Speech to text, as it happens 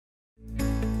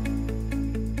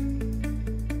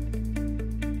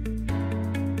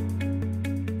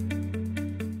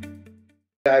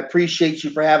I appreciate you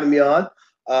for having me on.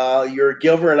 You're a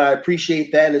giver, and I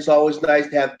appreciate that. And it's always nice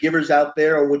to have givers out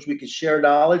there on which we can share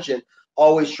knowledge and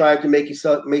always trying to make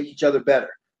each other better.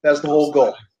 That's the whole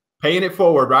goal. Paying it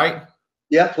forward, right?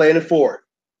 Yeah, playing it forward.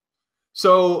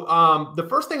 So the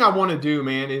first thing I want to do,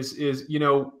 man, is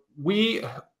we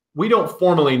don't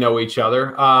formally know each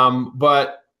other,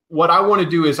 but what I want to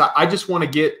do is I just want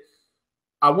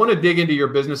to dig into your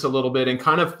business a little bit and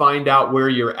kind of find out where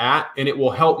you're at, and it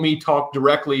will help me talk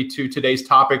directly to today's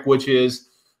topic, which is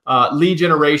lead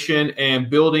generation and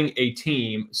building a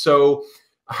team. So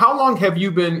how long have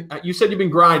you been, you said you've been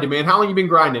grinding, man. How long have you been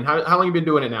grinding? How long have you been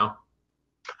doing it now?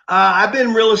 I've been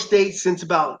in real estate since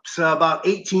about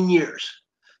 18 years.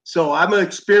 So I'm an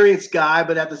experienced guy,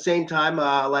 but at the same time,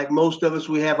 like most of us,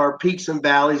 we have our peaks and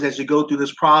valleys as you go through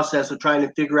this process of trying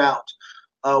to figure out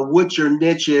what your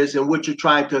niche is and what you're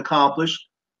trying to accomplish.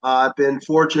 I've been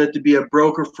fortunate to be a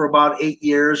broker for about 8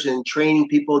 years and training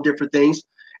people different things.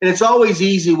 And it's always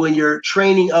easy when you're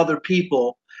training other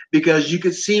people because you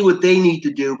can see what they need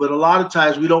to do. But a lot of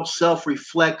times we don't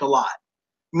self-reflect a lot,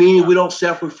 meaning we don't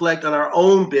self-reflect on our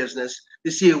own business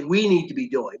to see what we need to be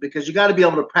doing, because you got to be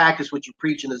able to practice what you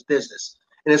preach in this business.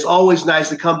 And it's always nice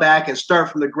to come back and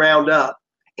start from the ground up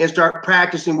and start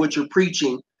practicing what you're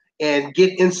preaching and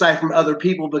get insight from other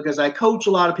people, because I coach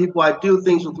a lot of people. I do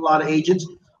things with a lot of agents,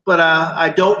 but I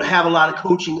don't have a lot of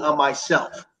coaching on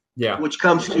myself, which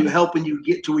comes to helping you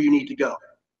get to where you need to go.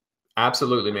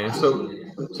 Absolutely, man. So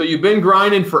you've been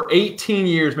grinding for 18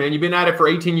 years, man. You've been at it for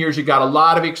 18 years. You got a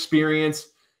lot of experience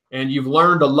and you've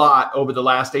learned a lot over the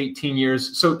last 18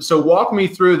 years. So walk me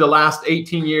through the last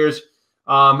 18 years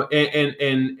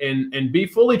and be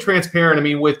fully transparent. I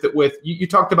mean, with you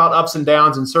talked about ups and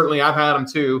downs, and certainly I've had them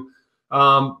too.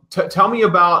 Tell me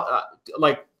about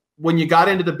like when you got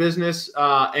into the business,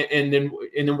 and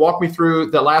then walk me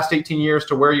through the last 18 years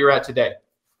to where you're at today.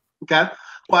 Okay.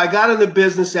 Well, I got in the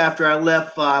business after I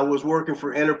left. I was working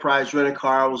for Enterprise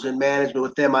Rent-A-Car. I was in management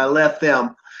with them. I left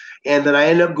them, and then I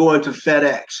ended up going to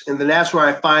FedEx. And then that's where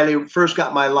I finally first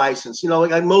got my license. You know,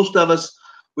 like most of us,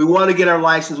 we want to get our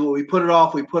license. When we put it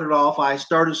off, we put it off. I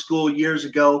started school years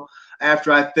ago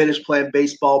after I finished playing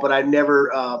baseball, but I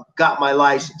never got my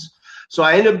license. So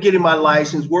I ended up getting my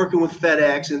license, working with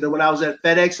FedEx. And then when I was at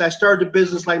FedEx, I started a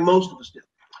business like most of us do.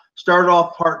 Started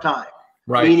off part-time.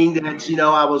 Right. Meaning that, you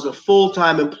know, I was a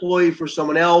full-time employee for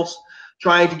someone else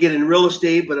trying to get in real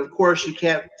estate. But of course, you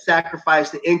can't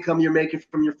sacrifice the income you're making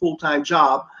from your full-time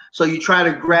job. So you try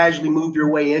to gradually move your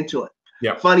way into it.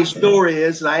 Yeah. Funny story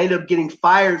is I ended up getting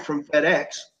fired from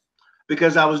FedEx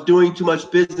because I was doing too much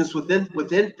business within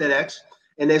FedEx.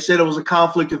 And they said it was a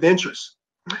conflict of interest.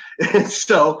 And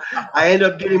so I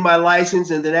ended up getting my license.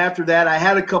 And then after that, I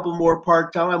had a couple more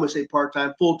part-time, I would say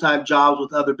part-time, full-time jobs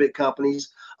with other big companies.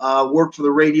 Worked for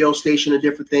the radio station and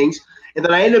different things. And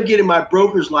then I ended up getting my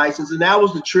broker's license. And that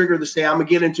was the trigger to say, I'm going to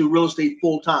get into real estate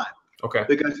full time. Okay.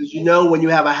 Because as you know, when you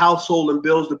have a household and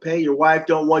bills to pay, your wife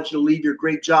don't want you to leave your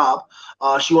great job.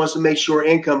 She wants to make sure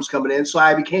income's coming in. So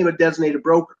I became a designated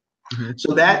broker. Mm-hmm.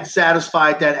 So that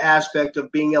satisfied that aspect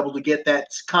of being able to get that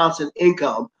constant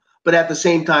income, but at the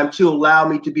same time, too, allow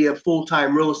me to be a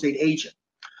full-time real estate agent.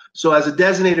 So as a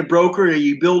designated broker,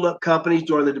 you build up companies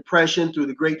during the Depression, through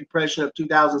the Great Depression of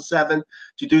 2007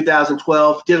 to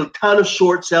 2012. Did a ton of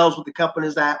short sales with the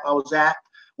companies that I was at.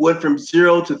 Went from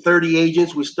 0 to 30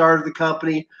 agents. We started the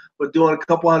company. We're doing a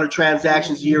couple hundred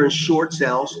transactions a year in short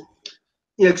sales.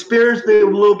 You know, experienced me a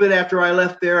little bit after I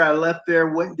left there.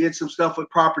 Went and did some stuff with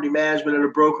property management in a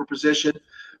broker position.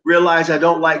 Realized I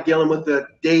don't like dealing with the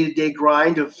day-to-day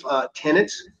grind of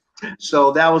tenants.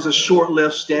 So that was a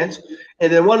short-lived stint.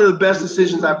 And then one of the best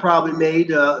decisions I probably made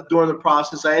during the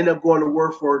process, I ended up going to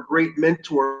work for a great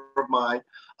mentor of mine,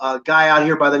 a guy out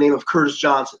here by the name of Curtis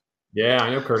Johnson. Yeah,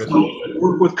 I know Curtis. So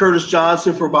worked with Curtis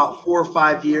Johnson for about 4 or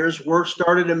 5 years.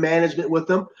 Started in management with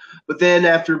him. But then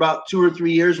after about 2 or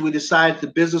 3 years, we decided the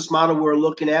business model we were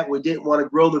looking at, we didn't want to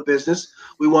grow the business.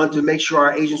 We wanted to make sure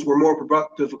our agents were more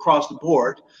productive across the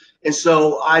board. And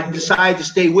so I decided to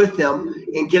stay with them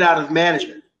and get out of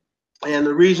management. And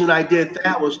the reason I did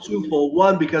that was twofold.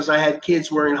 One, because I had kids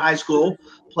who were in high school,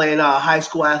 playing high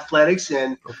school athletics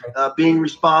and being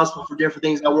responsible for different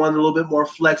things. I wanted a little bit more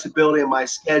flexibility in my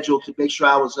schedule to make sure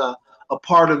I was a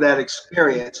part of that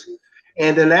experience.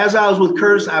 And then as I was with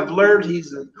Curtis, I've learned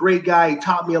he's a great guy. He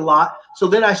taught me a lot. So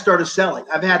then I started selling.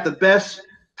 I've had the best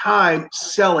time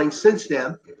selling since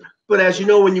then. But as you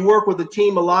know, when you work with a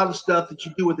team, a lot of stuff that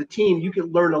you do with a team, you can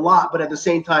learn a lot. But at the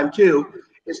same time, too,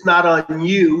 it's not on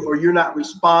you, or you're not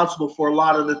responsible for a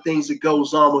lot of the things that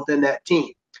goes on within that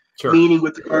team. Sure. Meaning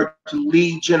with regard to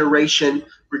lead generation,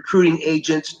 recruiting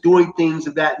agents, doing things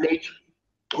of that nature.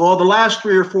 Well, the last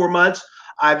 3 or 4 months,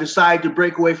 I've decided to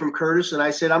break away from Curtis, and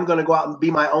I said I'm going to go out and be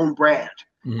my own brand,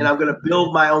 and I'm going to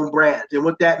build my own brand. And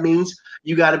what that means,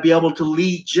 you got to be able to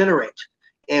lead generate.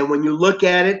 And when you look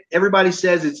at it, everybody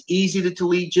says it's easy to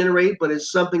lead generate, but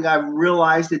it's something I've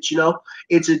realized that,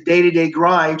 it's a day-to-day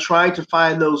grind trying to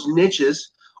find those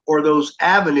niches or those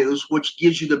avenues which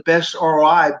gives you the best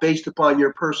ROI based upon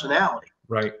your personality.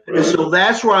 Right. And so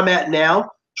that's where I'm at now,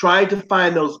 trying to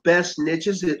find those best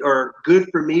niches that are good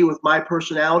for me with my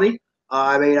personality.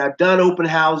 I've done open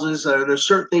houses. There's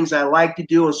certain things I like to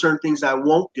do and certain things I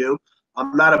won't do.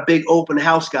 I'm not a big open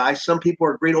house guy. Some people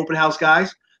are great open house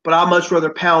guys, but I'd much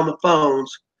rather pound the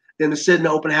phones than to sit in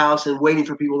the open house and waiting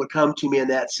for people to come to me in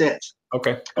that sense.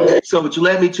 Okay. So what you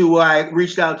led me to, I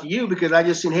reached out to you because I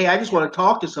just said, hey, I just want to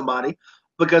talk to somebody,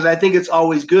 because I think it's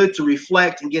always good to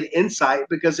reflect and get insight,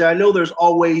 because I know there's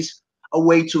always a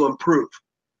way to improve.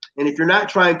 And if you're not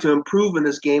trying to improve in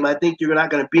this game, I think you're not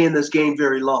going to be in this game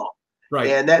very long. Right.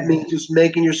 And that means just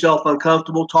making yourself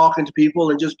uncomfortable, talking to people,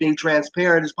 and just being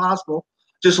transparent as possible.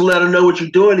 Just let them know what you're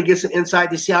doing to get some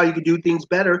insight to see how you can do things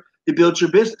better to build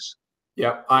your business.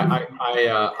 Yeah, I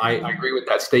agree with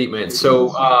that statement. So,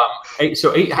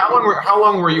 how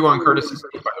long were you on Curtis's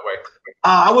team, by the way?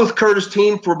 I was with Curtis'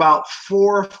 team for about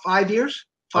 4 or 5 years.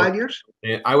 5 years.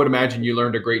 And I would imagine you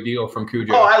learned a great deal from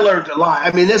Cujo. Oh, I learned a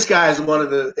lot. This guy is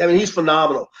he's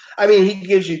phenomenal. He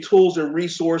gives you tools and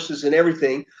resources and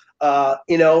everything, and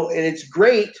it's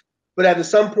great. But at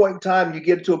some point in time, you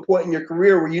get to a point in your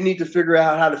career where you need to figure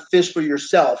out how to fish for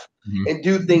yourself and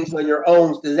do things on your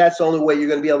own. That's the only way you're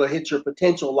going to be able to hit your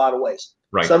potential a lot of ways.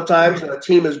 Right. Sometimes a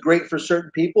team is great for certain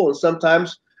people, and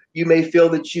sometimes you may feel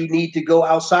that you need to go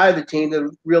outside of the team to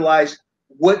realize,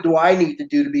 what do I need to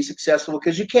do to be successful?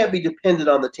 Because you can't be dependent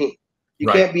on the team. You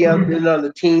can't be dependent on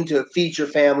the team to feed your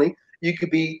family. You could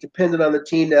be dependent on the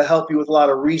team to help you with a lot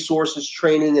of resources,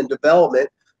 training, and development.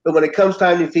 But when it comes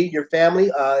time to feed your family,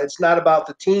 it's not about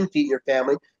the team feeding your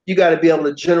family. You got to be able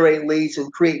to generate leads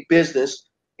and create business.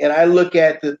 And I look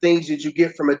at the things that you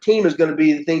get from a team is going to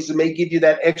be the things that may give you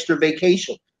that extra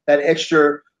vacation, that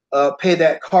extra pay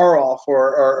that car off,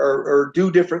 or do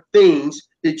different things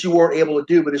that you weren't able to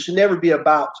do. But it should never be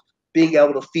about being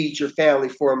able to feed your family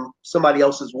from somebody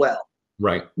else as well.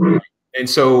 Right. And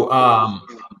so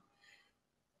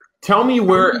tell me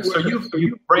so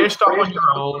you've branched off on your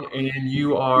own, and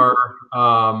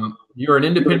you're an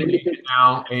independent agent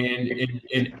now,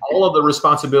 and all of the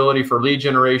responsibility for lead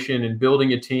generation and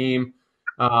building a team,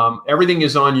 everything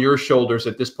is on your shoulders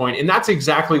at this point. And that's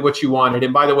exactly what you wanted.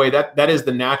 And by the way, that is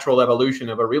the natural evolution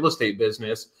of a real estate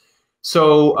business.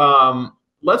 So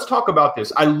let's talk about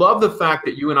this. I love the fact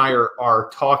that you and I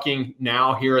are talking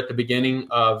now here at the beginning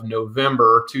of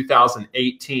November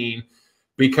 2018.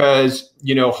 Because,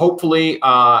 hopefully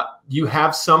you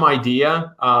have some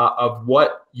idea of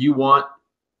what you want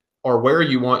or where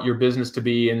you want your business to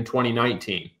be in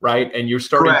 2019, right? And you're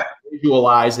starting to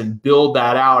visualize and build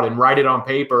that out and write it on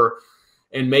paper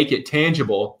and make it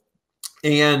tangible.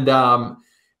 And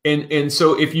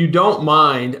so if you don't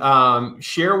mind,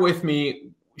 share with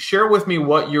me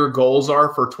what your goals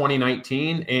are for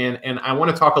 2019. And I want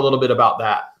to talk a little bit about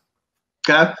that.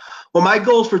 Okay. Well, my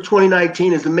goals for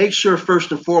 2019 is to make sure,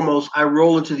 first and foremost, I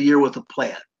roll into the year with a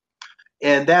plan.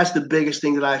 And that's the biggest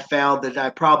thing that I found that I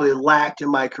probably lacked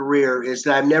in my career, is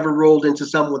that I've never rolled into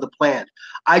something with a plan.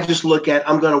 I just look at,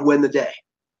 I'm going to win the day.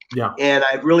 Yeah. And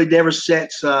I've really never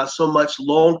set so much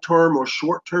long-term or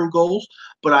short-term goals.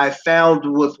 But I found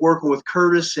with working with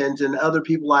Curtis and other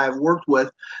people I have worked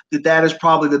with, that is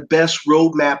probably the best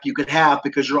roadmap you could have,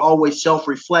 because you're always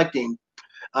self-reflecting.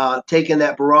 Taking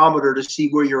that barometer to see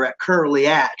where you're currently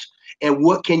at and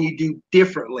what can you do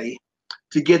differently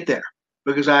to get there.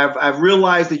 Because I've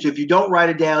realized that if you don't write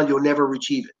it down, you'll never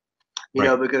achieve it.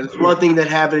 Because it's one thing to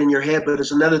have it in your head, but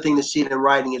it's another thing to see it in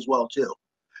writing as well too.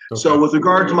 Okay. So with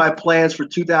regard to my plans for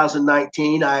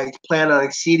 2019, I plan on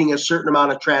exceeding a certain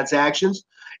amount of transactions,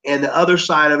 and the other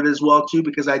side of it as well too,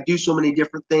 because I do so many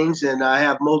different things and I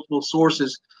have multiple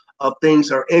sources of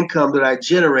things or income that I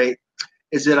generate,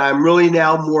 is that I'm really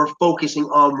now more focusing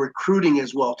on recruiting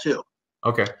as well too.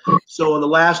 Okay. So in the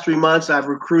last 3 months, I've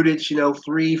recruited,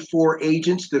 3-4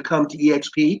 agents to come to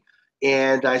EXP,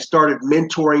 and I started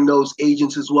mentoring those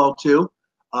agents as well too.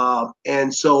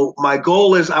 And so my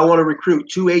goal is I want to recruit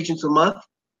 2 agents a month.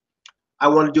 I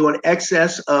want to do an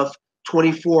excess of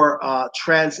 24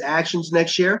 transactions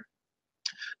next year.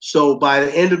 So by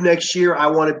the end of next year, I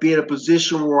want to be in a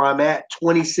position where I'm at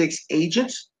 26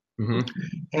 agents. Mm-hmm.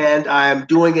 And I'm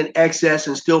doing an excess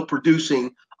and still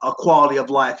producing a quality of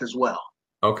life as well.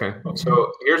 Okay.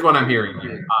 So here's what I'm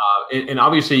hearing. And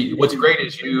obviously what's great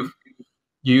is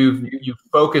you've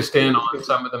focused in on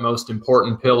some of the most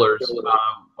important pillars.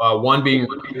 One being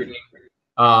recruiting,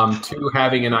 two,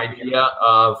 having an idea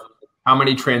of how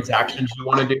many transactions you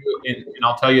want to do, and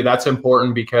I'll tell you that's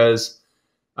important because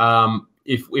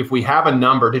if we have a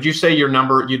number, did you say your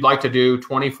number? You'd like to do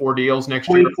 24 deals next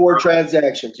year? 24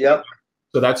 transactions. Yep.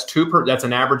 So that's that's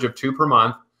an average of 2 per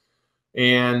month.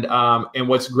 And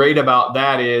what's great about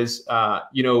that is,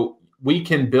 we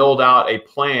can build out a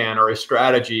plan or a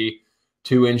strategy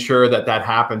to ensure that that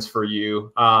happens for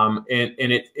you. And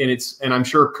I'm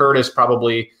sure Curtis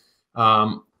probably,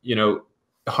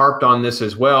 harped on this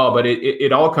as well, but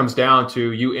it all comes down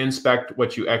to you inspect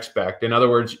what you expect. In other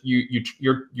words,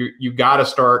 you got to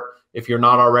start, if you're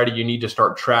not already, you need to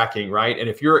start tracking, right? And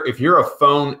if you're a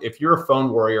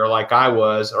phone warrior like I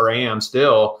was or am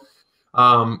still,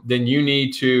 then you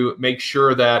need to make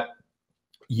sure that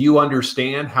you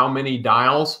understand how many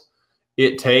dials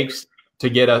it takes to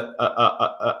get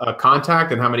a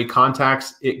contact and how many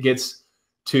contacts it gets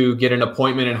to get an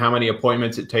appointment and how many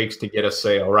appointments it takes to get a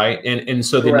sale, right? And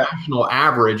so the national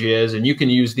average is, and you can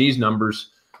use these numbers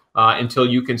until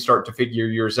you can start to figure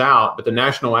yours out, but the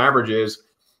national average is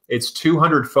it's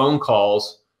 200 phone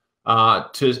calls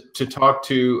to talk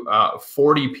to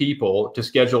 40 people to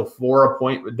schedule 4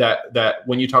 appointments. That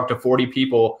when you talk to 40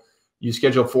 people, you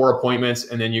schedule 4 appointments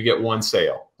and then you get 1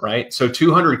 sale, right? So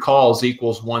 200 calls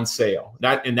equals 1 sale.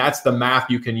 That's the math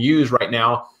you can use right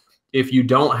now. If you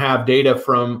don't have data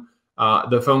from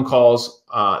the phone calls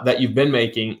that you've been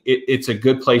making, it's a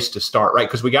good place to start, right?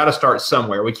 Because we got to start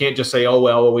somewhere. We can't just say, oh,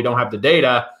 well, we don't have the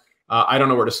data. I don't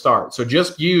know where to start. So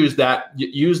just use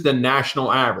the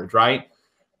national average, right?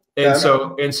 And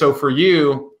so for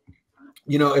you,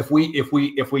 if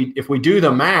we do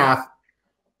the math,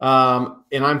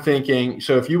 and I'm thinking,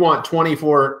 so if you want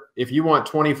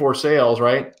 24 sales,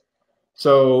 right?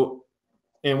 So,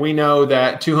 and we know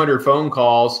that 200 phone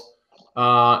calls,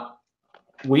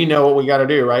 we know what we got to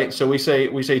do, right? So we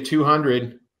say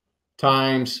 200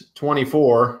 times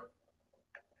 24,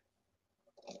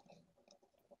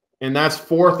 and that's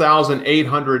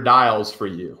 4,800 dials for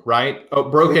you, right?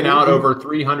 Broken out over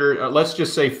 300, let's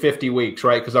just say 50 weeks,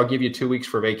 right? Because I'll give you 2 weeks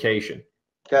for vacation,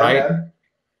 right?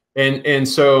 And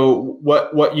so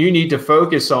what you need to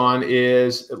focus on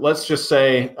is, let's just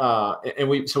say,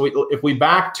 if we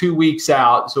back 2 weeks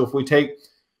out, so if we take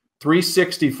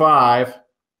 365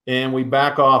 and we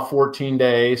back off 14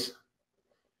 days,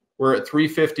 we're at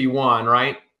 351,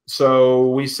 right? So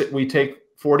we take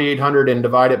 4,800 and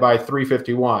divide it by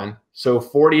 351. So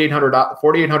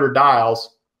 4,800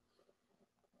 dials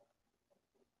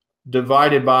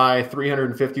divided by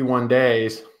 351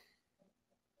 days.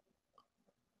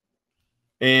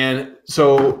 And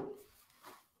so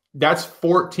that's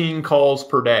 14 calls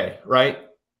per day, right?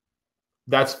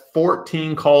 That's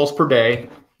 14 calls per day.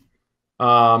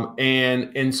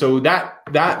 And so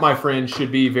that, my friend,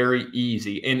 should be very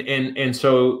easy. And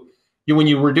so when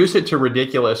you reduce it to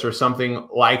ridiculous or something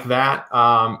like that,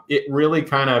 it really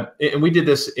kind of, and we did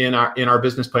this in our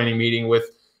business planning meeting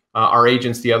with our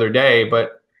agents the other day,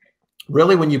 but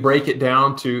really when you break it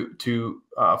down to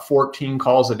 14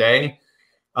 calls a day,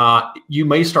 you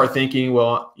may start thinking,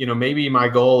 well, maybe my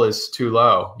goal is too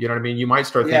low. You know what I mean? You might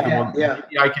start thinking,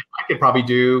 maybe I could probably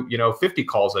do, 50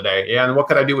 calls a day. Yeah. And what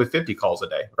could I do with 50 calls a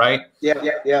day? Right.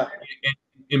 Yeah.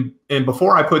 And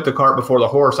before I put the cart before the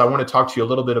horse, I want to talk to you a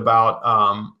little bit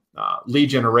about lead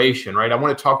generation, right? I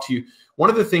want to talk to you. One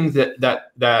of the things that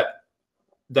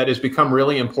has become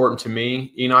really important to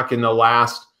me, Enoch, in the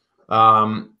last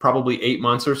probably 8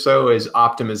 months or so is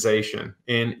optimization.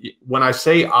 And when I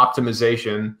say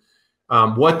optimization,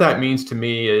 what that means to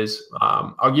me is,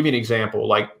 I'll give you an example.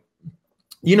 Like,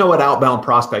 what outbound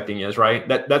prospecting is, right?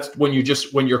 That's when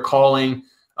you're calling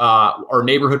or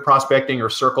neighborhood prospecting or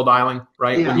circle dialing,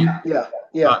 right?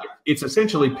 Yeah. It's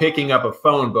essentially picking up a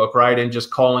phone book, right? And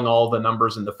just calling all the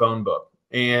numbers in the phone book.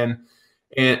 And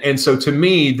so to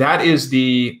me, that is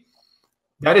the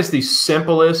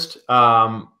simplest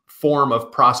form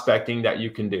of prospecting that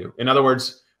you can do. In other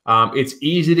words, it's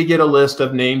easy to get a list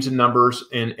of names and numbers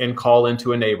and call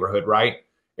into a neighborhood, right?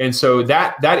 And so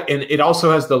and it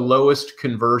also has the lowest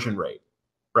conversion rate,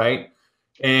 right?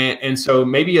 And so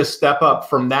maybe a step up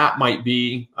from that might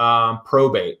be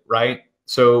probate, right?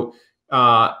 So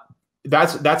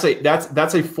that's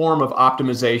a form of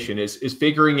optimization, is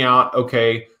figuring out,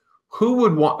 okay,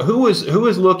 who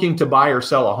is looking to buy or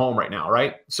sell a home right now,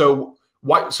 right? So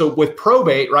with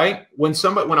probate, right? When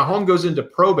a home goes into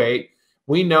probate,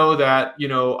 we know that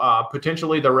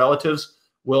potentially the relatives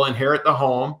will inherit the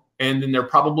home, and then they're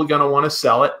probably going to want to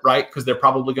sell it, right? Because they're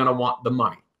probably going to want the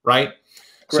money, right?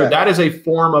 So that is a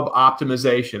form of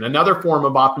optimization. Another form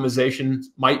of optimization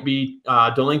might be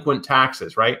delinquent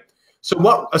taxes, right?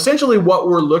 So essentially what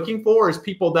we're looking for is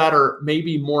people that are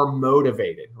maybe more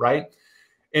motivated, right?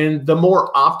 And the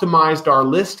more optimized our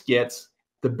list gets,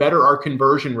 the better our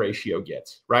conversion ratio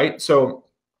gets, right? So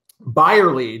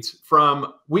buyer leads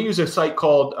we use a site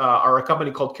called, or a company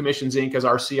called Commissions Inc. as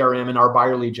our CRM and our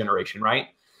buyer lead generation, right?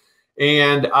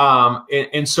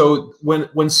 And so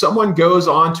when someone goes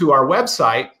onto our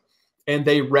website and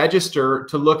they register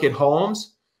to look at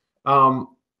homes,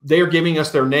 they are giving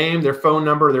us their name, their phone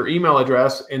number, their email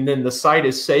address, and then the site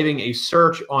is saving a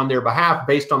search on their behalf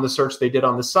based on the search they did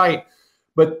on the site.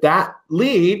 But that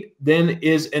lead then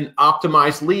is an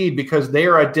optimized lead because they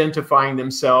are identifying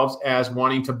themselves as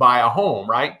wanting to buy a home,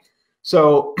 right?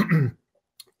 So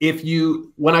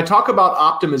when I talk about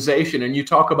optimization and you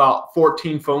talk about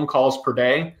 14 phone calls per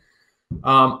day, if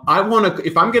I'm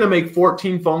going to make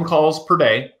 14 phone calls per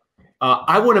day,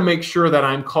 I want to make sure that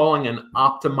I'm calling an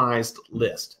optimized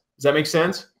list. Does that make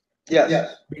sense?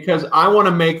 Yes. Because I want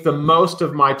to make the most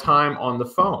of my time on the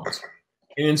phones.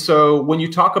 And so when you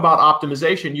talk about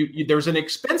optimization, there's an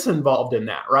expense involved in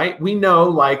that, right? We know,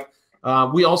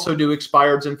 we also do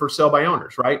expireds and for sale by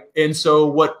owners, right? And so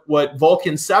what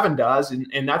Vulcan 7 does,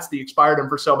 and that's the expired and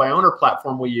for sale by owner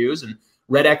platform we use, and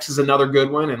RedX is another good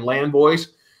one, and LandVoice.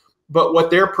 But what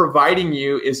they're providing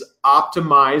you is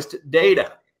optimized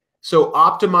data. So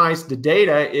optimized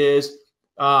data is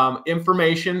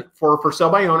information for sale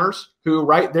by owners who,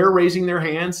 right, they're raising their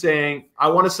hand saying, I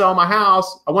want to sell my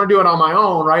house. I want to do it on my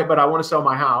own, right? But I want to sell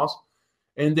my house.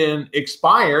 And then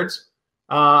expireds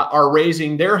are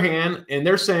raising their hand and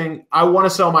they're saying, I want to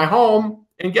sell my home.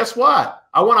 And guess what?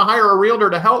 I want to hire a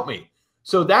realtor to help me.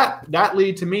 So that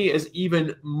lead to me is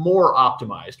even more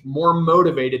optimized, more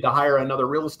motivated to hire another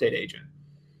real estate agent,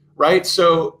 right?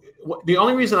 So the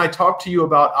only reason I talked to you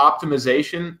about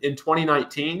optimization in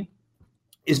 2019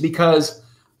 is because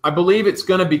I believe it's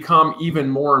going to become even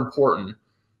more important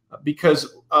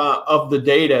because of the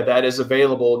data that is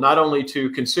available, not only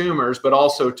to consumers, but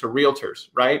also to realtors,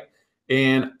 right?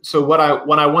 And so what I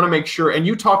want to make sure, and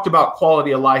you talked about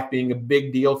quality of life being a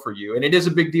big deal for you, and it is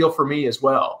a big deal for me as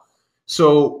well.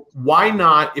 So why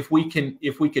not, if we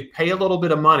could pay a little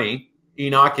bit of money,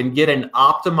 Enoch, and get an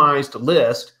optimized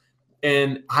list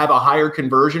and have a higher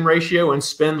conversion ratio and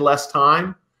spend less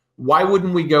time, why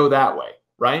wouldn't we go that way,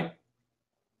 right?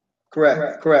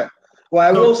 Correct. Well,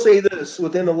 I will say this,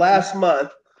 within the last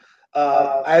month,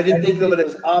 I didn't think of it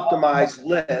as optimized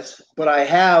list, but I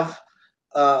have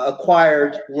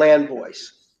acquired LandVoice.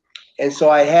 And so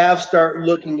I have started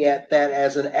looking at that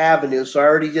as an avenue. So I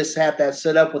already just had that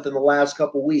set up within the last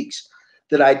couple of weeks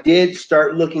that I did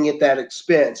start looking at that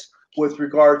expense with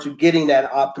regard to getting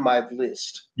that optimized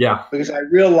list. Yeah. Because I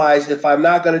realized if I'm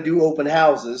not going to do open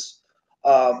houses,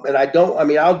 and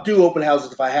I'll do open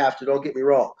houses if I have to, don't get me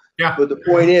wrong. Yeah. But the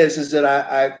point is that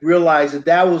I realized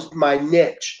that was my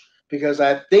niche because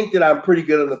I think that I'm pretty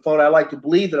good on the phone. I like to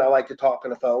believe that I like to talk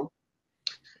on the phone.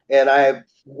 And I have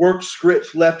worked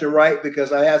scripts left and right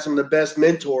because I had some of the best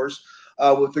mentors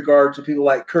with regard to people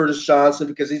like Curtis Johnson,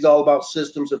 because he's all about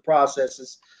systems and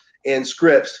processes and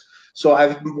scripts. So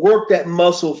I've worked that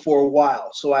muscle for a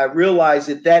while. So I realized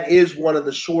that is one of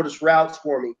the shortest routes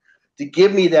for me to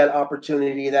give me that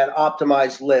opportunity, that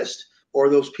optimized list, or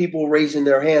those people raising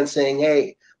their hands saying,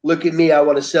 hey, look at me, I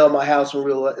want to sell my house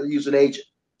and use an agent.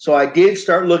 So I did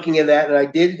start looking at that, and I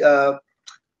did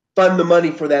fund the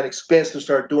money for that expense to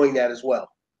start doing that as well.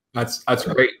 That's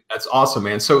great. That's awesome,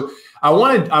 man. So I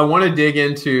want to dig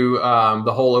into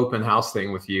the whole open house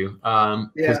thing with you.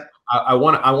 Yeah. I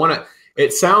want to.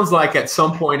 It sounds like at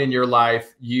some point in your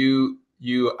life you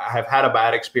have had a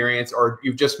bad experience, or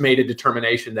you've just made a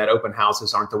determination that open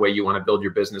houses aren't the way you want to build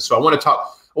your business. So I want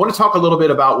to talk a little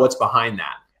bit about what's behind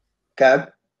that. Okay.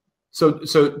 So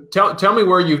tell me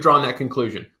where you've drawn that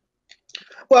conclusion.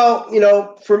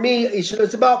 Well, for me,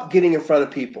 it's about getting in front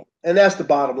of people, and that's the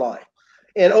bottom line.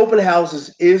 And open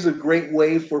houses is a great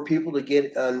way for people to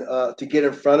get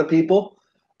in front of people.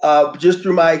 Just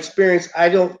through my experience, I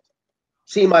don't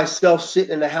see myself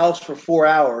sitting in the house for 4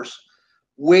 hours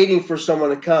waiting for someone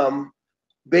to come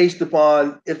based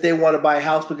upon if they want to buy a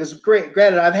house. Because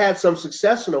granted, I've had some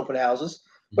success in open houses,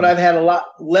 but I've had a lot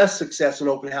less success in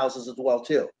open houses as well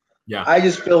too. Yeah. I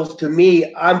just feel, to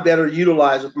me, I'm better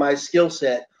utilized with my skill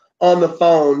set on the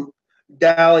phone,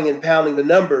 dialing and pounding the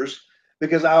numbers,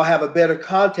 because I'll have a better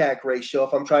contact ratio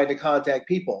if I'm trying to contact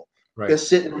people than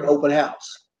sitting in an open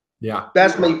house. Yeah.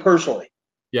 That's me personally.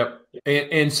 Yep.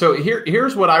 And so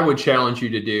here's what I would challenge you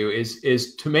to do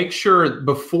is to make sure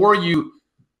before you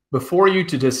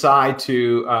to decide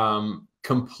to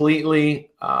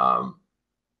completely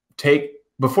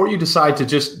before you decide to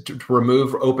just to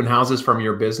remove open houses from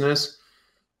your business,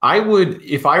 I would,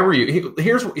 if I were you,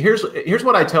 here's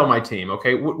what I tell my team.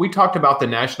 Okay, we talked about the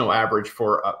national average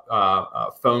for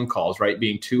phone calls, right,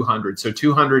 being 200. So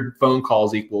 200 phone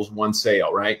calls equals one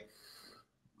sale, right?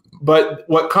 But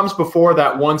what comes before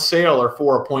that one sale are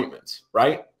 4 appointments,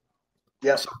 right?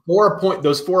 Yes. So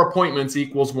those 4 appointments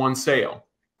equals one sale.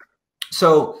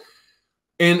 So,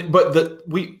 but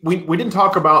we didn't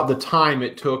talk about the time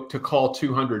it took to call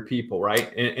 200 people,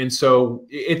 right? And so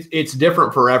it's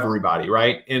different for everybody,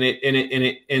 right? And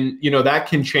you know, that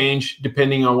can change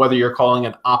depending on whether you're calling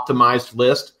an optimized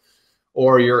list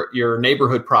or your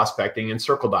neighborhood prospecting and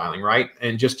circle dialing, right?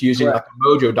 And just using like a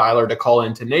mojo dialer to call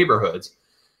into neighborhoods.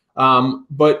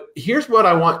 But here's what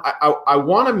I want. I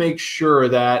want to make sure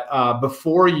that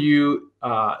before you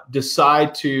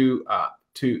decide to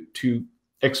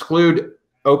exclude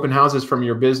open houses from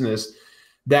your business,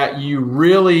 that you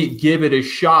really give it a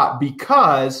shot.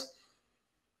 Because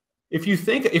if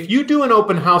you do an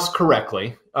open house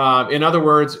correctly, in other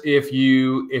words, if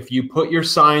you put your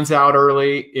signs out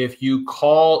early, if you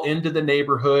call into the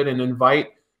neighborhood and invite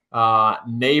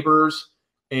neighbors,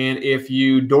 and if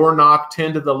you door knock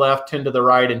 10 to the left, 10 to the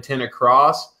right, and 10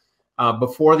 across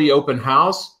before the open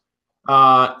house,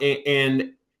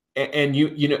 and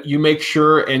you make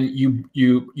sure and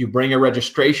you bring a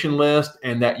registration list,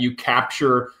 and that you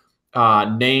capture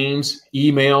names,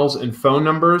 emails, and phone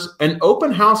numbers. An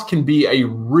open house can be a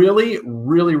really,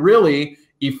 really, really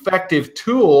effective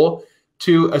tool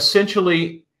to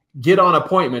essentially get on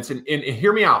appointments. And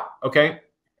hear me out, okay?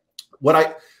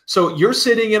 So you're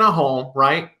sitting in a home,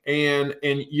 right? And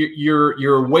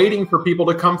you're waiting for people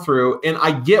to come through. And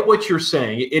I get what you're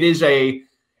saying. It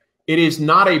is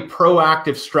not a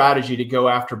proactive strategy to go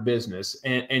after business.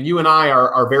 And you and I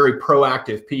are very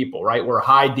proactive people, right? We're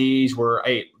high D's. We're,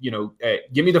 hey,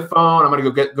 give me the phone. I'm going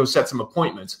to go set some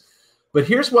appointments. But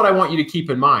here's what I want you to keep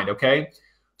in mind, okay?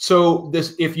 So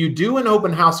if you do an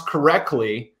open house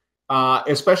correctly,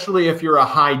 especially if you're a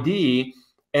high D,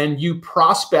 and you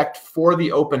prospect for the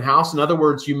open house, in other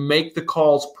words, you make the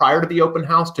calls prior to the open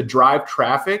house to drive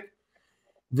traffic,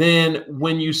 then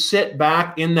when you sit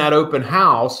back in that open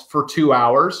house for 2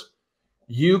 hours,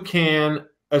 you can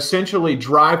essentially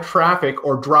drive traffic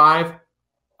or drive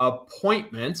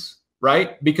appointments,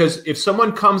 right? Because if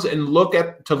someone comes and look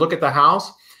at the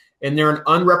house and they're an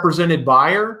unrepresented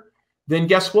buyer, then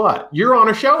guess what? You're on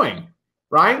a showing,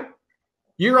 right?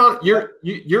 You're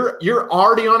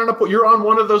already on you're on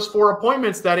one of those 4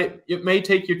 appointments that it may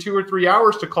take you 2 or 3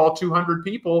 hours to call 200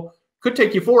 people. Could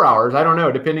take you 4 hours. I don't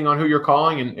know, depending on who you're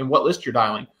calling and what list you're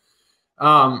dialing.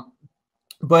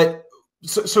 But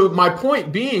so my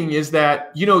point being is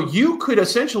that, you could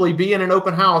essentially be in an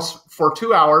open house for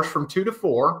 2 hours from 2 to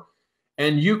 4,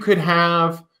 and you could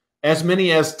have as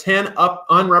many as 10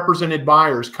 unrepresented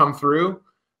buyers come through.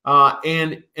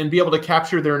 And be able to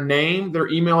capture their name, their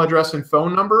email address and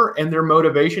phone number, and their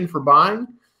motivation for buying.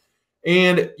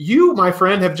 And you, my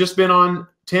friend, have just been on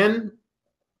 10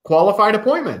 qualified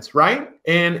appointments, right?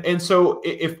 And so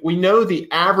if we know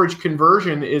the average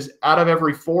conversion is out of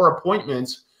every 4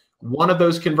 appointments, one of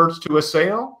those converts to a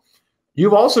sale,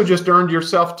 you've also just earned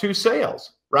yourself 2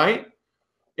 sales, right?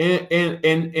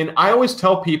 And I always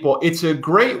tell people it's a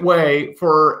great way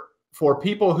for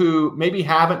people who maybe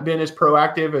haven't been as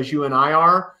proactive as you and I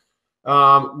are.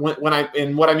 What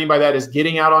I mean by that is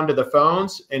getting out onto the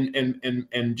phones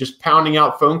and just pounding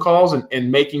out phone calls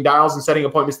and making dials and setting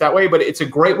appointments that way. But it's a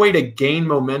great way to gain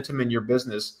momentum in your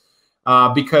business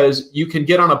because you can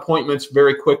get on appointments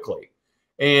very quickly.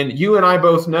 And you and I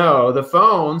both know the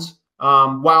phones,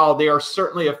 while they are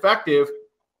certainly effective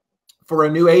for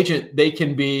a new agent, they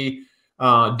can be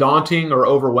daunting or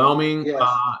overwhelming. Yes.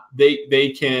 They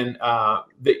can. I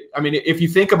mean, if you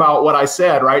think about what I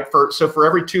said, right? For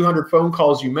every 200 phone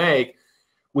calls you make,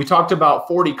 we talked about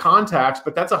 40 contacts,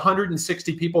 but that's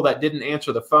 160 people that didn't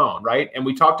answer the phone, right? And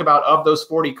we talked about of those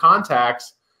 40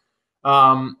 contacts,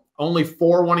 only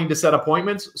 4 wanting to set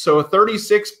appointments. So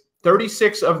 36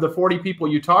 of the 40 people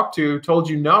you talked to told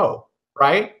you no,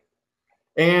 right?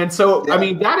 And so, yeah. I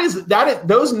mean,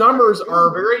 those numbers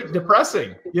are very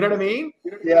depressing. You know what I mean?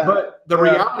 Yeah. But the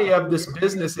reality of this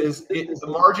business is the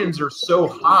margins are so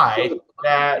high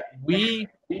that we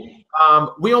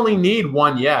only need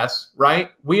one yes,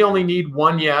 right? We only need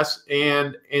one yes.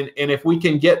 And if we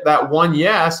can get that one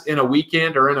yes in a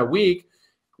weekend or in a week,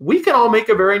 we can all make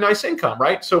a very nice income,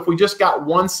 right? So if we just got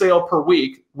 1 sale per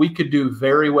week, we could do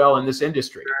very well in this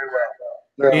industry. Very well.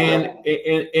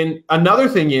 And another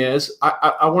thing is,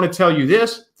 I want to tell you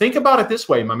this. Think about it this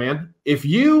way, my man. If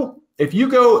you if you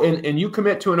go and you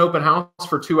commit to an open house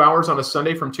for 2 hours on a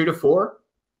Sunday from 2 to 4,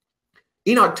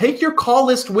 Enoch, take your call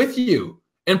list with you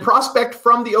and prospect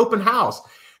from the open house.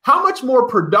 How much more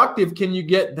productive can you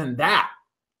get than that?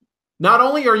 Not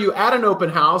only are you at an open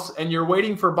house and you're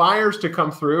waiting for buyers to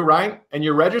come through, right? And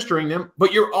you're registering them,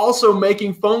 but you're also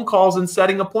making phone calls and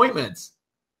setting appointments.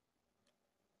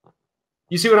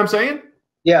 You see what I'm saying?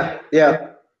 Yeah, yeah.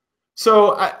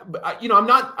 So,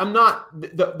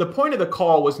 the point of the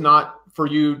call was not for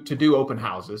you to do open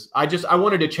houses. I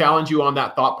wanted to challenge you on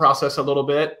that thought process a little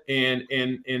bit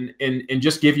and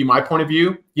just give you my point of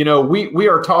view. You know, we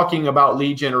are talking about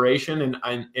lead generation,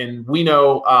 and we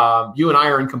know you and I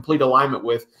are in complete alignment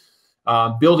with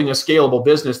building a scalable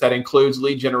business that includes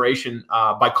lead generation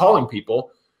by calling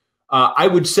people. I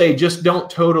would say just don't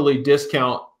totally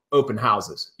discount open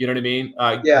houses. You know what I mean?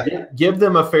 Give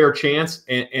them a fair chance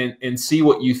and see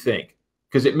what you think,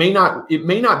 because it may not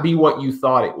be what you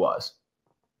thought it was.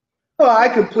 Oh, I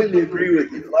completely agree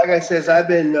with you. Like I says, I've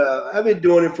been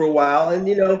doing it for a while, and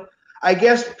I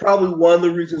guess probably one of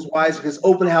the reasons why is because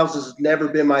open houses has never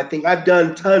been my thing. I've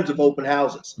done tons of open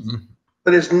houses,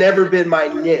 but it's never been my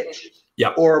niche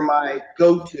or my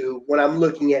go-to when I'm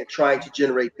looking at trying to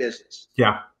generate business.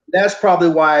 Yeah, that's probably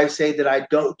why I say that I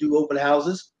don't do open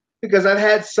houses, because I've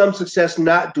had some success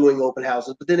not doing open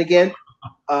houses. But then again,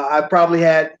 I probably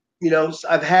had,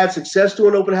 I've had success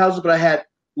doing open houses, but I had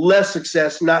less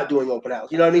success not doing open house.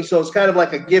 You know what I mean? So it's kind of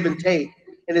like a give and take,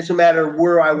 and it's a matter of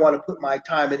where I want to put my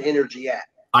time and energy at.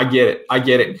 I get it.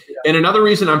 Yeah. And another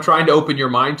reason I'm trying to open your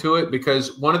mind to it,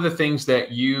 because one of the things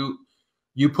that you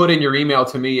put in your email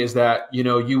to me is that,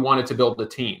 you wanted to build a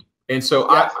team. And so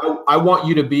I want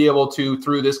you to be able to,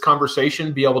 through this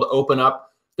conversation, be able to open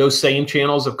up those same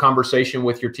channels of conversation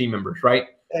with your team members, right?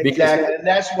 Exactly. And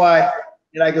that's why,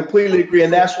 and I completely agree.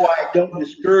 And that's why I don't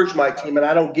discourage my team, and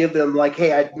I don't give them like,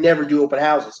 hey, I'd never do open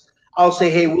houses. I'll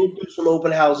say, hey, we'll do some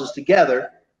open houses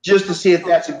together just to see if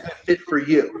that's a good fit for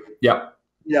you. Yeah.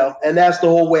 And that's the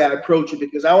whole way I approach it,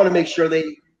 because I want to make sure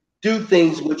they do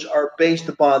things which are based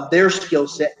upon their skill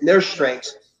set and their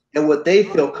strengths and what they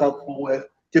feel comfortable with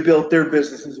to build their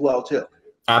business as well too.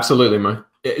 Absolutely, man.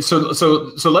 So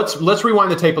let's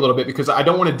rewind the tape a little bit, because I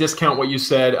don't want to discount what you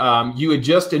said. You had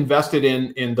just invested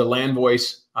in the land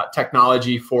voice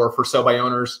technology for sale by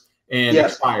owners and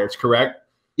expireds, correct?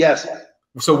 Yes.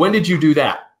 So when did you do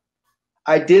that?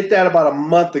 I did that about a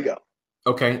month ago.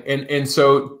 Okay. And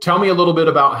so tell me a little bit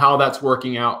about how that's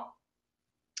working out.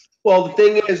 Well, the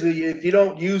thing is, if you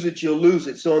don't use it, you'll lose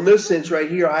it. So in this sense right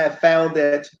here, I have found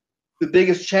that the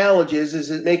biggest challenge is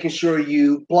making sure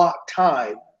you block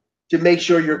time to make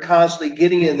sure you're constantly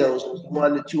getting in those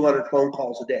 100 to 200 phone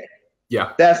calls a day.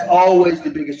 Yeah. That's always the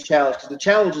biggest challenge, because the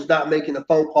challenge is not making the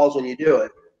phone calls when you do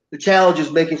it. The challenge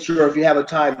is making sure, if you have a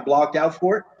time blocked out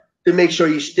for it, to make sure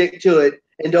you stick to it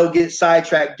and don't get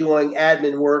sidetracked doing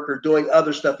admin work or doing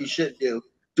other stuff you shouldn't do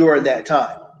during that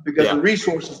time, because the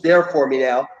resource is there for me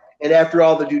now. And after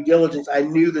all the due diligence, I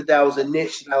knew that that was a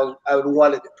niche that I would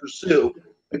wanted to pursue,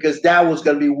 because that was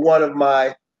going to be one of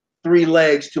my 3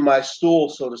 legs to my stool,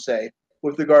 so to say,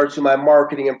 with regards to my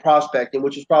marketing and prospecting,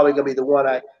 which is probably going to be the one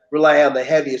I rely on the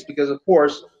heaviest, because of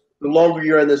course, the longer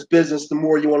you're in this business, the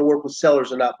more you want to work with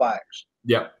sellers and not buyers.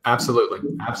 Yeah, absolutely.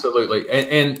 Absolutely.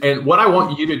 And what I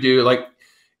want you to do,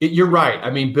 you're right.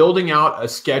 I mean, building out a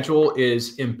schedule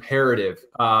is imperative,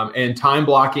 and time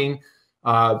blocking,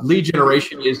 lead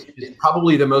generation is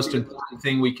probably the most important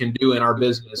thing we can do in our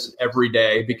business every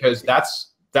day, because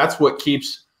that's what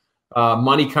keeps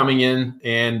money coming in,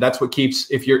 and that's what keeps,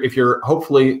 if you're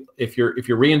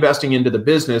reinvesting into the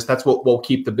business, that's what will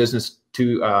keep the business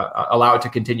to allow it to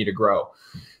continue to grow.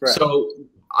 Right. So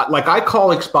I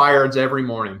call expireds every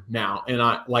morning now, and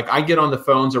I get on the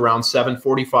phones around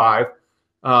 7:45,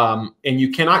 and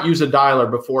you cannot use a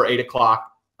dialer before 8 o'clock.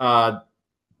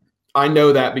 I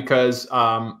know that because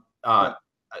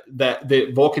that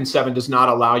the Vulcan 7 does not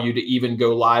allow you to even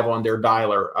go live on their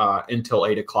dialer until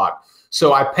 8 o'clock.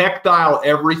 So I peck dial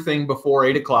everything before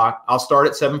 8 o'clock. I'll start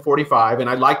at 7:45, and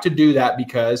I like to do that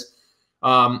because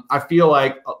I feel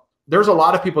like there's a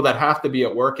lot of people that have to be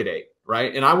at work at 8,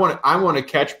 right? And I want to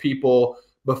catch people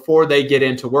before they get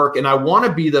into work, and I want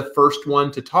to be the first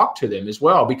one to talk to them as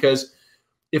well, because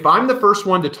if I'm the first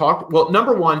one to talk, well,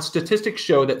 number one, statistics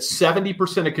show that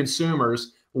 70% of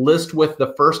consumers list with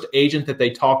the first agent that they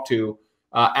talk to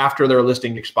after their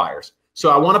listing expires. So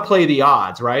I want to play the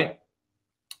odds, right?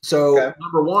 So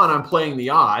number one, I'm playing the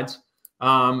odds.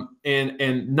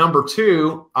 And number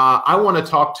two, I want to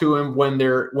talk to them when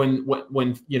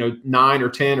 9 or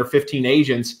 10 or 15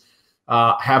 agents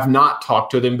have not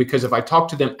talked to them, because if I talk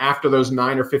to them after those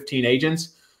 9 or 15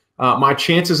 agents, my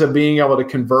chances of being able to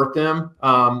convert them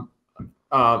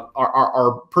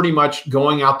are pretty much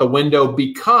going out the window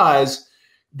because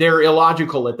they're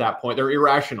illogical at that point. They're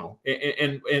irrational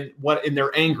and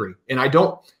they're angry. And I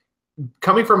don't,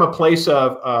 coming from a place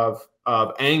of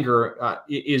anger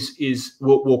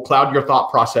will cloud your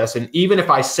thought process. And even if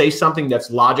I say something that's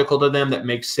logical to them, that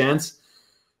makes sense,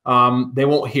 they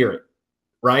won't hear it.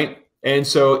 Right. And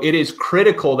so it is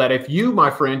critical that if you, my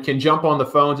friend, can jump on the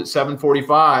phones at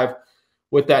 7:45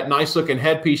 with that nice looking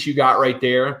headpiece you got right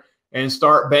there and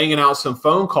start banging out some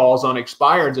phone calls on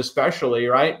expireds, especially,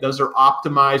 right? Those are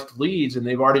optimized leads and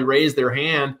they've already raised their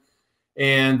hand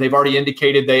and they've already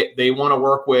indicated they want to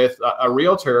work with a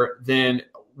realtor. Then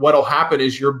what'll happen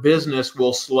is your business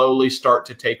will slowly start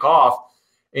to take off.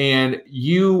 And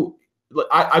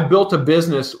I built a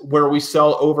business where we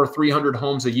sell over 300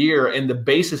 homes a year, and the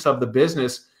basis of the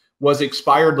business was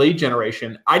expired lead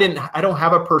generation. I don't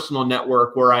have a personal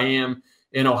network where I am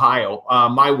in Ohio.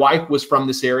 My wife was from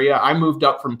this area. I moved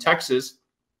up from Texas,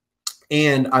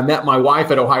 and I met my wife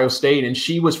at Ohio State, and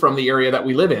she was from the area that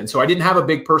we live in. So I didn't have a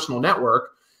big personal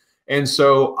network, and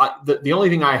so the only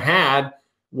thing I had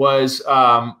was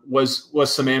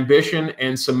some ambition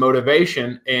and some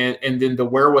motivation, and then the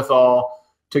wherewithal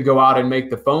to go out and make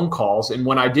the phone calls. And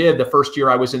when I did, the first year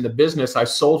I was in the business, I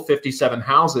sold 57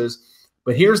 houses.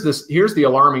 But here's the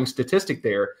alarming statistic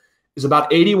there is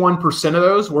about 81% of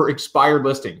those were expired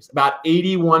listings, about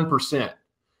 81%.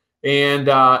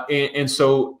 And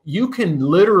so you can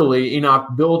literally, Enoch,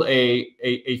 build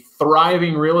a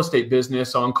thriving real estate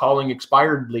business on calling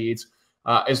expired leads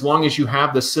as long as you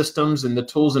have the systems and the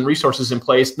tools and resources in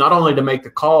place, not only to make the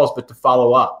calls, but to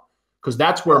follow up. Because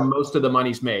that's where most of the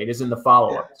money's made, is in the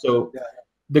follow-up. Yeah. So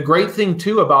the great thing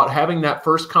too about having that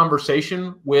first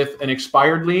conversation with an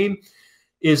expired lead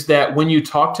is that when you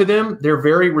talk to them, they're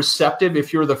very receptive.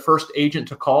 If you're the first agent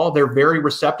to call, they're very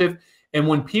receptive. And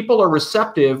when people are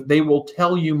receptive, they will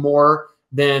tell you more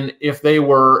than if they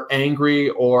were angry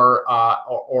or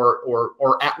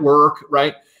at work,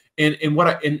 right? And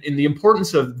the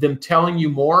importance of them telling you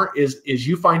more is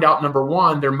you find out, number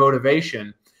one, their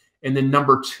motivation. And then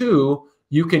number two,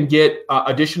 you can get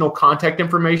additional contact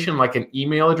information like an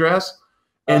email address.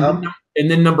 And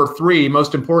then number three,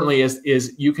 most importantly,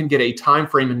 is you can get a time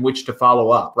frame in which to follow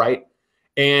up, right?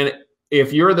 And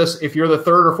if you're the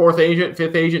third or fourth agent,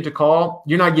 fifth agent to call,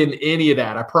 you're not getting any of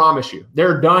that. I promise you.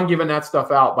 They're done giving that stuff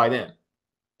out by then.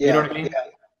 Yeah, you know what I mean?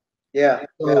 Yeah.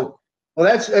 Well,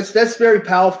 that's very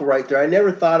powerful right there. I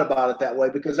never thought about it that way,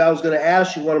 because I was going to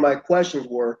ask you, one of my questions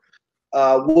were,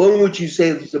 when would you say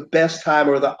is the best time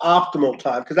or the optimal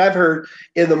time? Because I've heard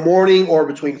in the morning or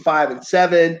between 5 and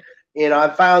 7, and I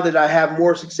found that I have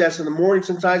more success in the morning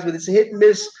sometimes, but it's a hit and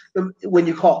miss when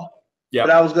you call. Yep.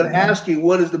 But I was going to ask you,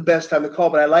 what is the best time to call?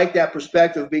 But I like that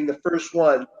perspective of being the first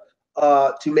one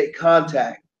to make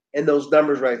contact and those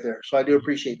numbers right there. So I do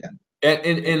appreciate that.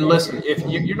 And listen, if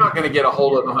you're not going to get a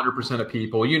hold of 100% of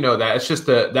people, you know that.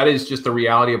 That is just the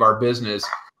reality of our business.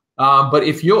 But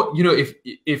if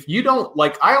you don't,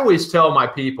 like I always tell my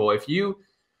people, if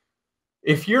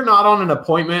you're not on an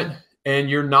appointment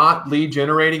and you're not lead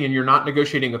generating and you're not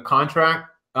negotiating a contract,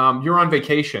 you're on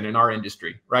vacation in our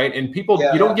industry, right? And people,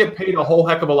 you don't get paid a whole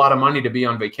heck of a lot of money to be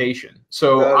on vacation.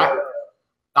 So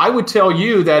I would tell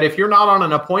you that if you're not on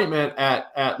an appointment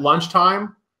at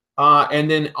lunchtime, and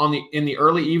then in the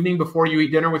early evening before you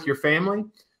eat dinner with your family,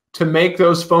 to make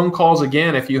those phone calls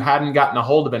again if you hadn't gotten a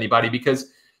hold of anybody,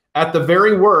 because at the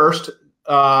very worst,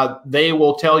 they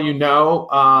will tell you no,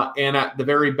 and at the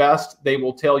very best, they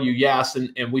will tell you yes.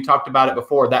 And we talked about it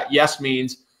before. That yes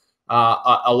means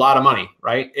a lot of money,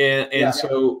 right?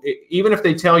 So even if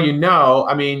they tell you no,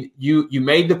 I mean, you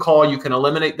made the call, you can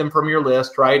eliminate them from your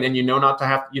list, right? And you don't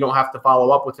have to follow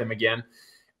up with them again.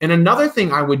 And another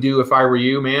thing I would do if I were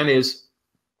you, man, is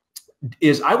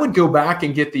I would go back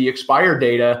and get the expire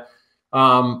data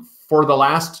for the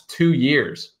last 2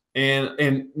 years.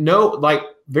 And no, like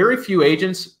very few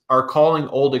agents are calling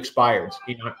old expireds,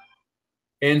 you know?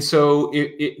 And so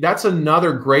that's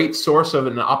another great source of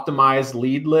an optimized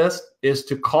lead list, is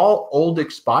to call old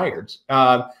expireds.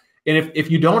 And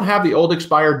if you don't have the old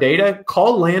expired data,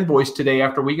 call Landvoice today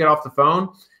after we get off the phone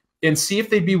and see if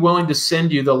they'd be willing to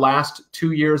send you the last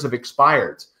 2 years of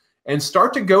expireds and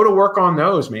start to go to work on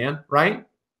those, man. Right?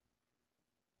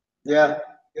 Yeah.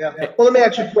 Well, let me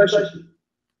ask you a question.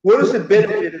 What is the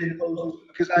benefit of those?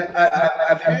 Because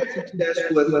I've had success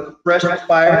with fresh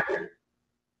expired,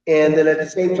 and then at the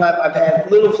same time, I've had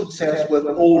little success with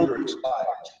older expired.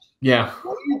 Yeah.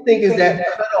 What do you think is that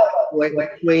cutoff point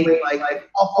between, like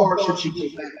how far should you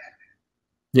get back?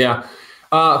 Yeah.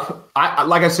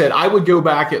 Like I said, I would go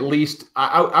back at least.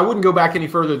 I wouldn't go back any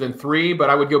further than 3, but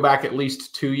I would go back at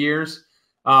least 2 years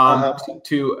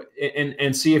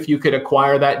and see if you could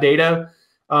acquire that data.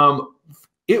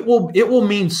 It will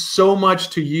mean so much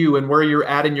to you and where you're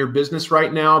at in your business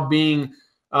right now, being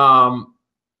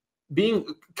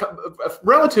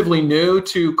relatively new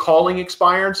to calling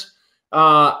expireds.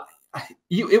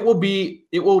 It will be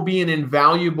an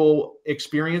invaluable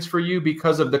experience for you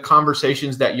because of the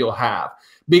conversations that you'll have,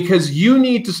 because you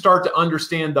need to start to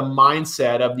understand the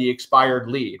mindset of the expired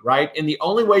lead, right? And the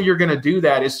only way you're going to do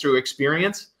that is through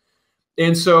experience.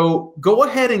 And so go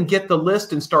ahead and get the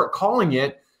list and start calling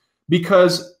it,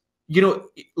 because,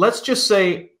 let's just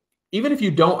say, even if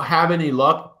you don't have any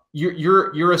luck,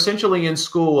 you're essentially in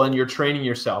school and you're training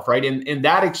yourself, right? And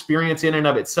that experience in and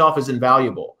of itself is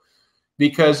invaluable,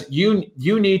 because you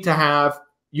need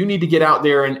to get out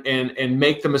there and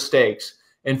make the mistakes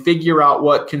and figure out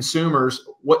what consumers,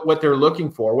 what they're looking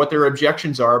for, what their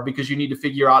objections are, because you need to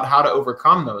figure out how to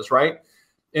overcome those, right?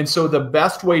 And so the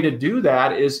best way to do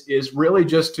that is really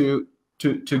just to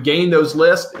gain those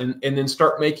lists and then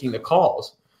start making the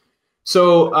calls.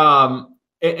 So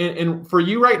and for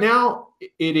you right now,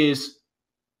 is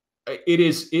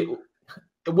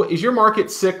your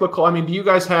market cyclical? I mean, do you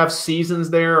guys have seasons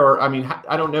there? Or, I mean,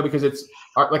 I don't know, because it's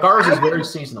like ours is very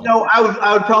seasonal. No, I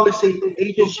would probably say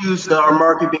agents use our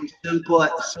market being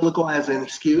cyclical as an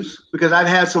excuse, because I've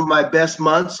had some of my best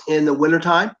months in the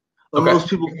wintertime. But most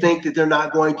people think that they're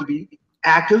not going to be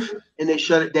active and they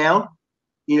shut it down,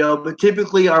 but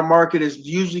typically our market is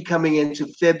usually coming into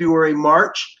February,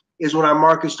 March is when our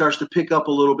market starts to pick up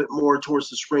a little bit more towards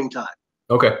the springtime.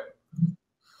 Okay.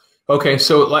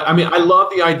 So, I love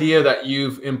the idea that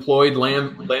you've employed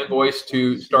Land Voice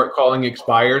to start calling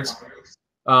expireds,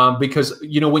 because,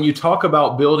 when you talk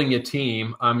about building a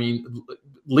team,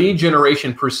 lead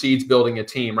generation precedes building a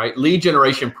team, right? Lead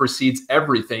generation precedes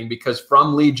everything, because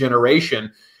from lead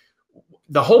generation,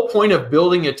 the whole point of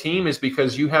building a team is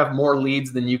because you have more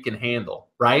leads than you can handle,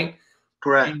 right?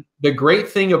 Correct. And the great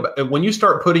thing about when you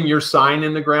start putting your sign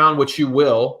in the ground, which you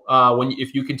will,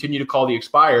 if you continue to call the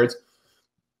expireds,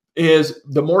 is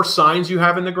the more signs you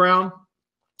have in the ground,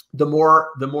 the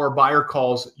more buyer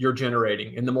calls you're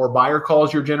generating, and the more buyer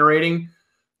calls you're generating,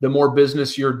 the more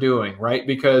business you're doing, right?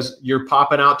 Because you're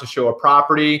popping out to show a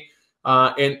property,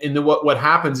 and what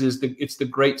happens is it's the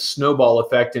great snowball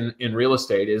effect in real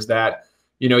estate, is that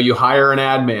you hire an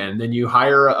admin, then you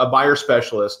hire a buyer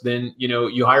specialist, then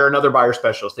you hire another buyer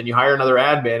specialist, then you hire another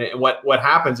admin, and what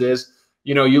happens is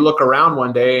you look around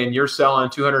one day and you're selling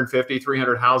 250,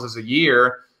 300 houses a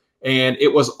year. And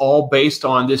it was all based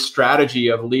on this strategy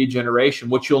of lead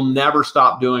generation, which you'll never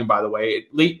stop doing, by the way.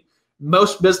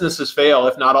 Most businesses fail,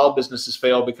 if not all businesses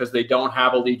fail, because they don't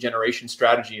have a lead generation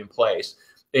strategy in place.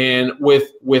 And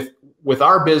with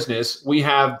our business, we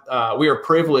are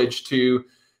privileged to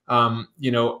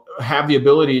have the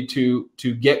ability to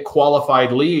get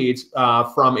qualified leads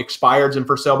from expireds and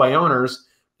for sale by owners,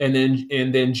 and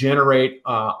then generate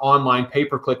online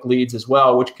pay-per-click leads as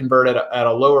well, which convert at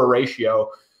a lower ratio.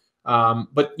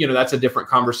 But that's a different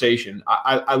conversation.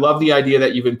 I love the idea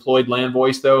that you've employed Land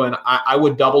Voice, though, and I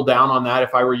would double down on that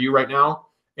if I were you right now.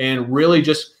 And really,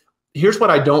 here's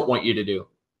what I don't want you to do.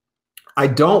 I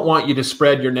don't want you to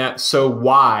spread your net so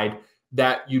wide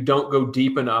that you don't go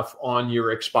deep enough on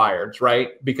your expireds,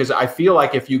 right? Because I feel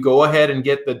like if you go ahead and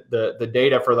get the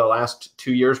data for the last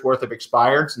 2 years worth of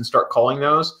expireds and start calling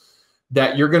those,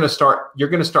 that you're going to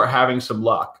start having some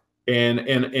luck.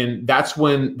 And that's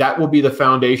when that will be the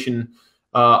foundation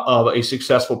of a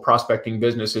successful prospecting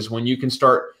business, is when you can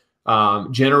start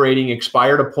generating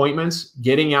expired appointments,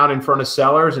 getting out in front of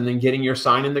sellers, and then getting your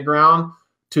sign in the ground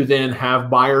to then have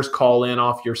buyers call in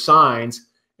off your signs,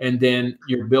 and then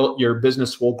your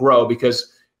business will grow.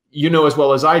 Because as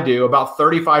well as I do, about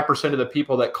 35% of the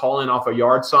people that call in off a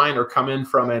yard sign or come in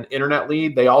from an internet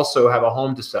lead, they also have a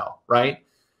home to sell, right?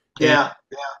 Yeah.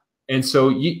 And so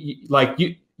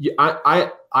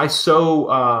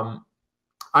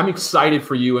I'm excited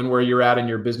for you and where you're at in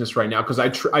your business right now, because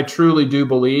I truly do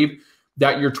believe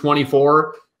that your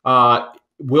 24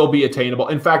 will be attainable.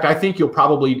 In fact, I think you'll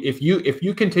probably, if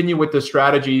you continue with the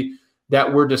strategy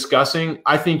that we're discussing,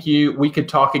 I think we could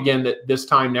talk again this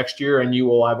time next year, and you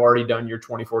will have already done your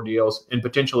 24 deals and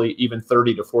potentially even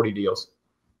 30 to 40 deals.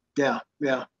 Yeah.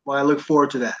 Well, I look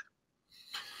forward to that.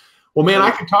 Well, man,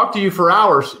 I could talk to you for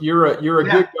hours. You're a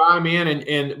good guy, man.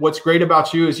 And what's great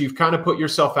about you is you've kind of put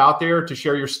yourself out there to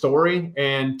share your story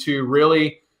and to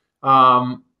really,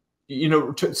 I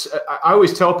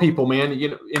always tell people, man,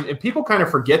 and people kind of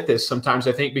forget this sometimes,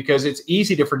 I think, because it's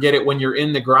easy to forget it when you're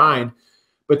in the grind.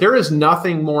 but there is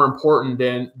nothing more important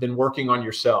than working on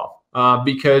yourself,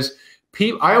 because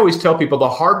I always tell people the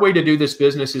hard way to do this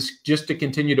business is just to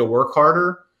continue to work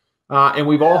harder. And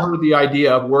we've all heard the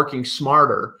idea of working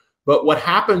smarter. But what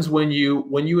happens when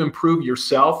you improve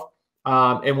yourself,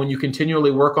 and when you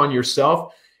continually work on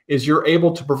yourself, is you're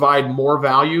able to provide more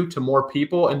value to more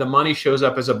people, and the money shows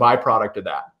up as a byproduct of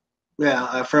that. Yeah,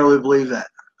 I firmly believe that.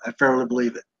 I firmly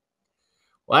believe it.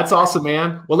 Well, that's awesome,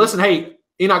 man. Well, listen, hey,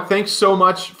 Enoch, thanks so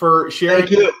much for sharing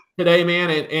today, man.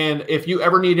 And if you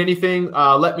ever need anything,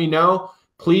 let me know.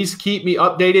 Please keep me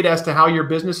updated as to how your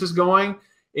business is going.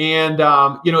 And,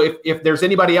 if there's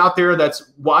anybody out there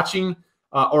that's watching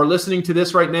or listening to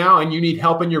this right now and you need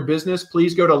help in your business,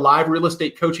 please go to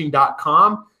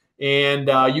liverealestatecoaching.com.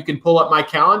 And you can pull up my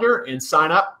calendar and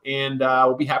sign up, and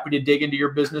we'll be happy to dig into your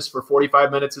business for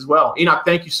 45 minutes as well. Enoch,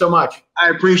 thank you so much. I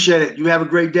appreciate it. You have a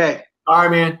great day. All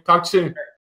right, man. Talk to you soon.